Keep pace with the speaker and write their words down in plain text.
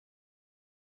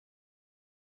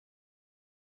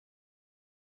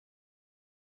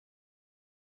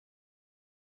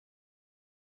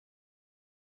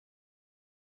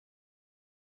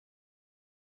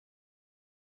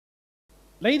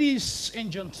Ladies and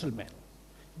gentlemen,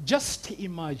 just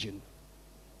imagine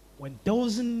when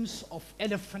dozens of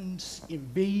elephants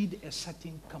invade a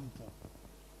certain kampong.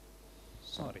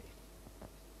 Sorry.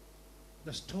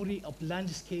 The story of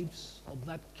landscapes of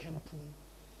that kampong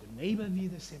will never be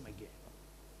the same again.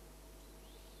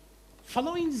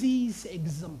 Following these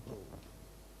examples,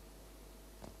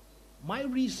 my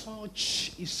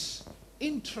research is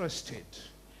interested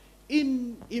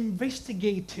in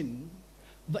investigating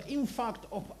the impact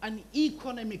of an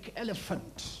economic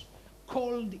elephant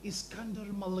called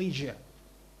Iskandar, Malaysia.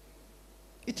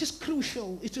 It is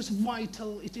crucial, it is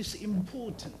vital, it is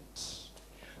important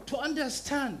to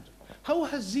understand how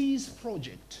has this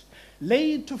project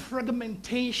led to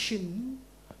fragmentation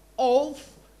of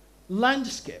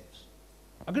landscapes,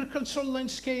 agricultural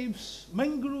landscapes,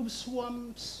 mangrove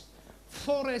swamps,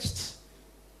 forests,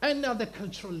 and other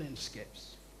cultural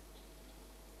landscapes.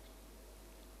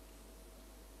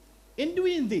 In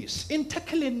doing this, in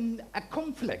tackling a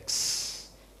complex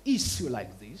issue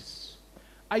like this,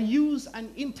 I use an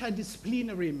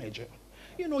interdisciplinary measure.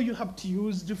 You know, you have to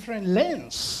use different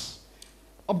lenses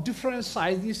of different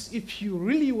sizes if you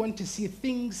really want to see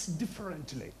things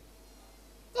differently.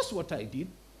 That's what I did.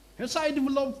 And so I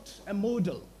developed a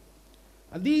model.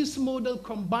 And this model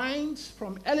combines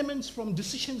from elements from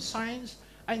decision science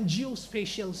and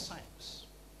geospatial science.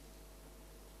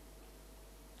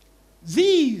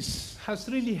 This has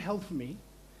really helped me,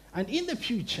 and in the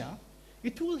future,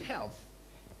 it will help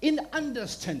in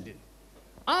understanding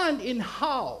and in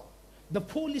how the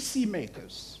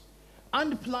policymakers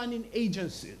and planning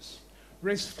agencies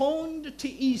respond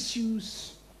to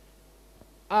issues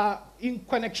in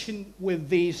connection with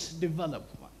this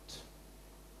development.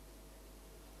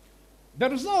 The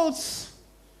results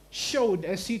showed,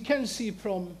 as you can see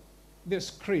from the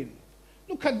screen.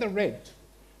 Look at the red.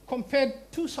 Compared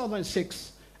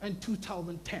 2006 and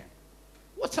 2010.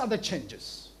 What are the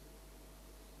changes?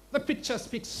 The picture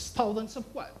speaks thousands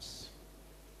of words.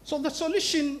 So the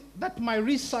solution that my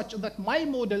research, that my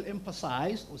model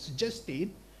emphasized or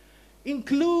suggested,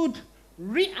 include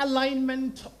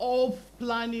realignment of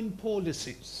planning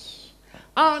policies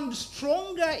and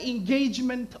stronger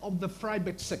engagement of the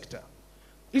private sector.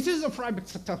 It is the private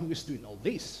sector who is doing all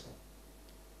this.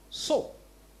 So,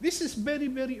 this is very,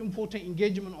 very important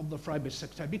engagement of the private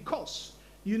sector because,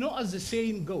 you know, as the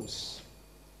saying goes,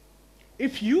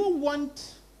 if you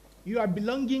want your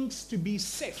belongings to be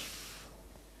safe,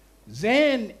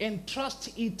 then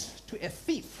entrust it to a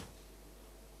thief.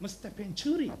 Mr.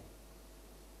 Pencuri.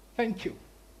 Thank you.